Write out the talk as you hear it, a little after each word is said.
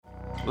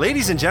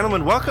Ladies and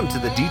gentlemen, welcome to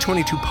the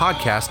D22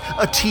 podcast,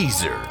 a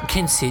teaser.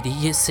 Consider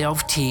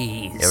yourself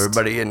teased.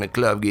 Everybody in the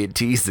club get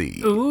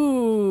teasy.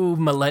 Ooh,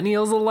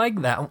 millennials will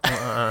like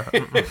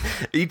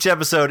that. Each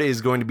episode is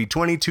going to be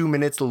 22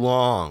 minutes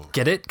long.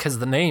 Get it? Because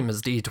the name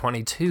is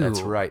D22. That's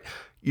right.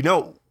 You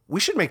know, we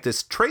should make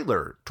this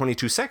trailer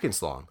 22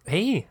 seconds long.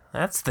 Hey,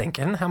 that's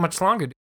thinking. How much longer?